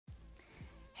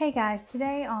Hey guys,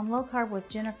 today on Low Carb with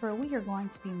Jennifer, we are going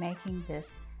to be making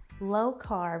this low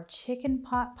carb chicken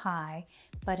pot pie,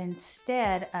 but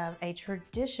instead of a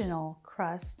traditional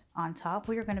crust on top,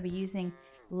 we are going to be using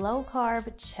low carb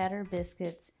cheddar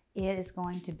biscuits. It is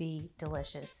going to be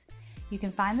delicious. You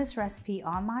can find this recipe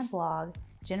on my blog,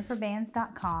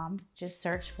 jenniferbands.com. Just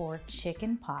search for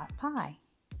chicken pot pie.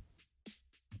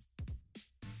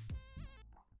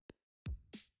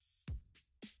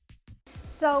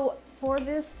 So for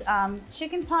this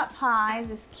chicken pot pie,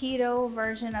 this keto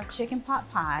version of chicken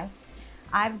pot pie,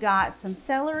 I've got some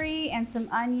celery and some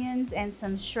onions and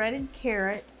some shredded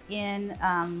carrot in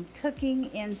cooking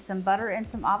in some butter and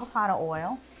some avocado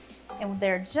oil. And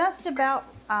they're just about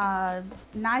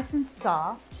nice and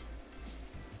soft.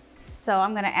 So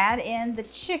I'm gonna add in the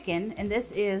chicken, and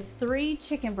this is 3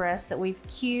 chicken breasts that we've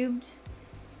cubed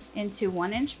into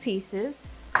 1-inch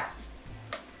pieces.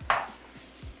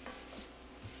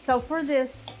 So for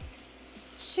this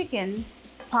chicken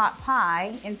pot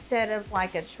pie, instead of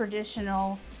like a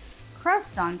traditional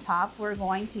crust on top, we're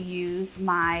going to use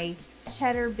my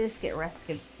cheddar biscuit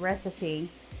recipe.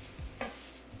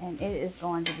 And it is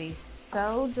going to be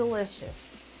so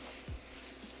delicious.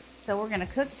 So we're gonna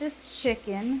cook this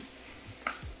chicken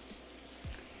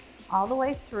all the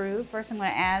way through. First I'm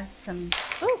gonna add some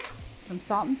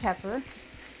salt and pepper.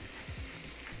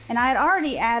 And I had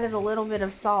already added a little bit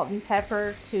of salt and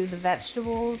pepper to the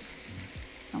vegetables,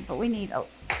 but we need a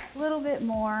little bit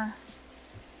more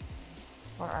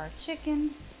for our chicken.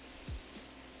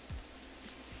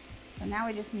 So now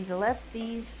we just need to let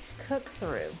these cook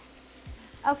through.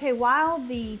 Okay, while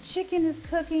the chicken is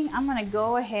cooking, I'm gonna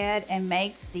go ahead and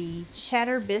make the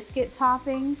cheddar biscuit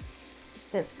topping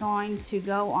that's going to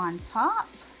go on top.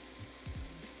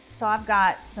 So I've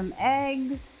got some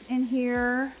eggs in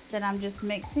here that I'm just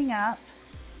mixing up.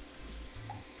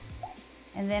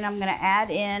 And then I'm gonna add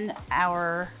in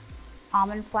our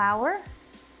almond flour.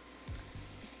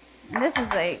 And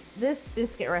this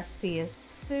biscuit recipe is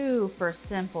super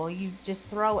simple. You just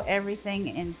throw everything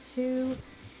into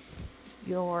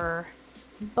your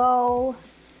bowl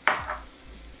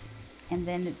and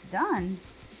then it's done.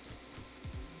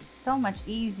 So much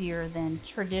easier than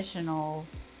traditional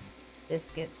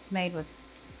biscuits made with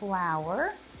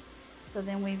flour. So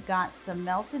then we've got some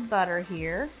melted butter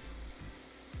here.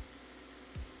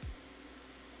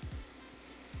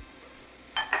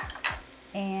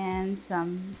 And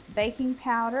some baking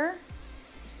powder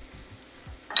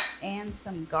and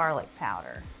some garlic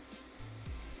powder.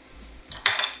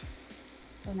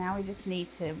 So now we just need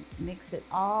to mix it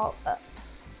all up.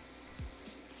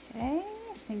 Okay,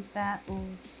 I think that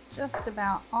is just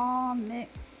about all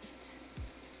mixed.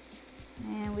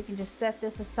 And we can just set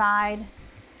this aside.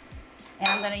 And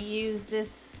I'm gonna use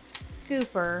this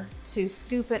scooper to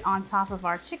scoop it on top of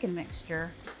our chicken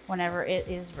mixture whenever it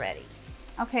is ready.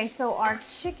 Okay, so our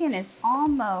chicken is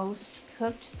almost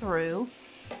cooked through.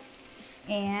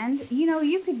 And you know,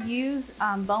 you could use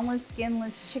boneless,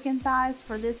 skinless chicken thighs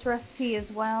for this recipe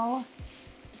as well.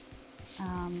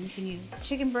 You can use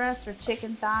chicken breasts or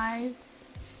chicken thighs.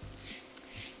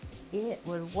 It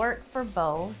would work for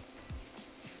both.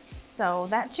 So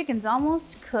that chicken's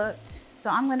almost cooked. So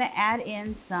I'm gonna add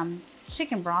in some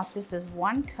chicken broth. This is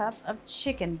 1 cup of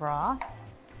chicken broth.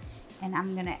 And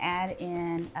I'm gonna add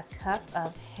in a cup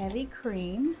of heavy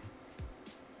cream.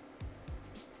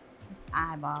 Just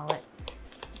eyeball it.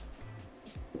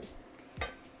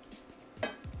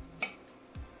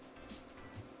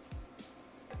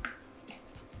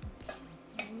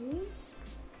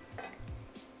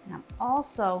 I'm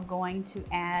also going to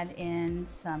add in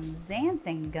some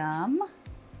xanthan gum,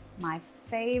 my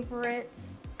favorite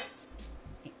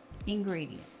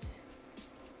ingredient.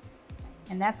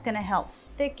 And that's going to help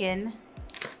thicken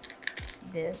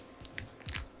this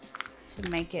to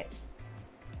make it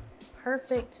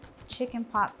perfect chicken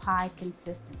pot pie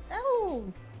consistency.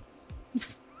 Oh!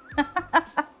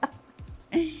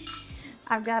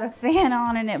 I've got a fan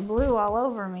on and it blew all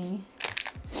over me.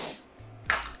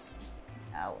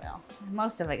 Oh well,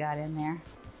 most of it got in there.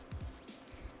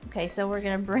 Okay, so we're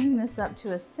gonna bring this up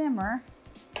to a simmer.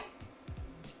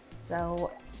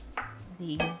 So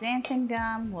the xanthan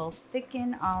gum will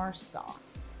thicken our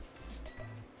sauce.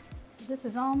 So this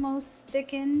is almost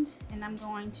thickened, and I'm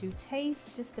going to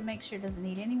taste just to make sure it doesn't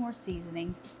need any more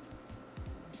seasoning.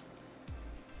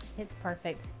 It's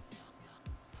perfect.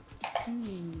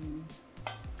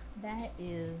 That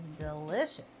is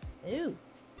delicious. Ooh.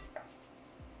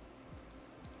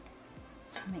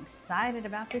 I'm excited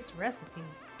about this recipe.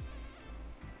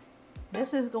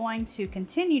 This is going to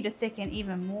continue to thicken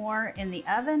even more in the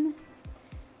oven.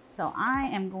 So I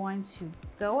am going to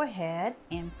go ahead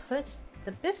and put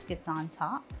the biscuits on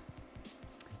top.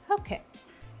 Okay,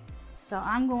 so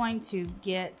I'm going to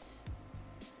get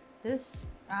this,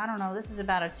 I don't know, this is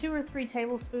about a 2 or 3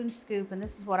 tablespoon scoop, and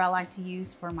this is what I like to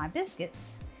use for my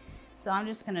biscuits. So I'm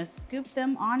just gonna scoop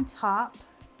them on top,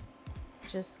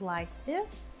 just like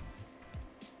this.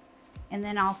 And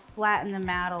then I'll flatten them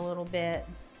out a little bit.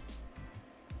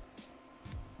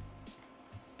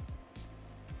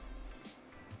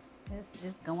 This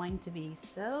is going to be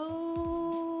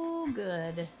so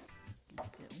good.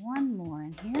 Get one more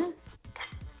in here.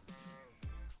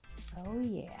 Oh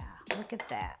yeah, look at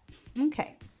that.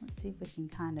 Okay, let's see if we can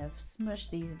kind of smush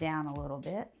these down a little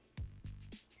bit.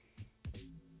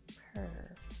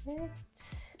 Perfect.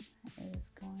 That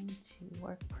is going to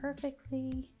work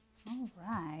perfectly. All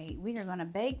right, we are going to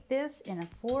bake this in a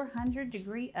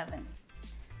 400-degree oven.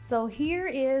 So here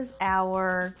is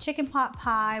our chicken pot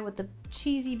pie with the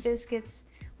cheesy biscuits.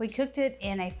 We cooked it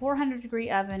in a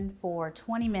 400-degree oven for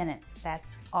 20 minutes.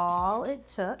 That's all it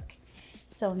took.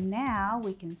 So now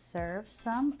we can serve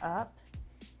some up,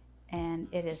 and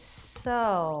it is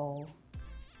so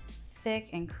thick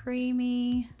and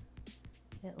creamy.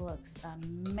 It looks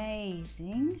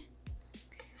amazing.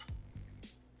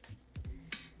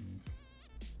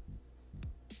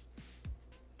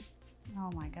 Oh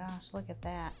my gosh, look at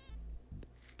that.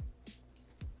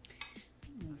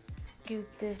 Let me scoop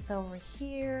this over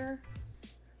here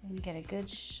and get a good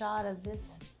shot of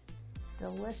this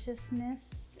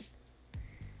deliciousness.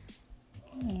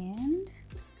 And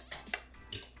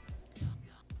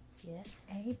get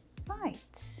a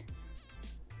bite.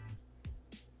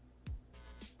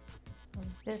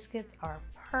 Those biscuits are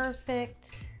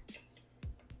perfect.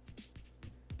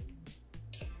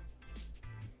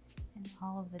 And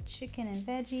all of the chicken and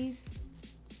veggies.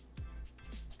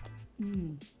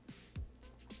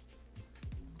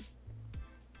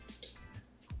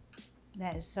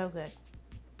 That is so good.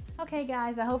 Okay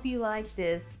guys, I hope you like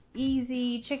this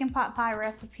easy chicken pot pie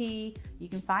recipe. You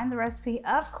can find the recipe,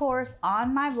 of course,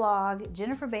 on my blog,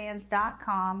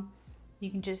 jenniferbands.com.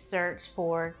 You can just search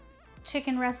for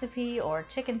chicken recipe or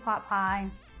chicken pot pie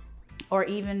or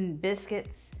even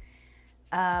biscuits.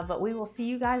 But we will see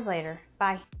you guys later.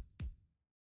 Bye.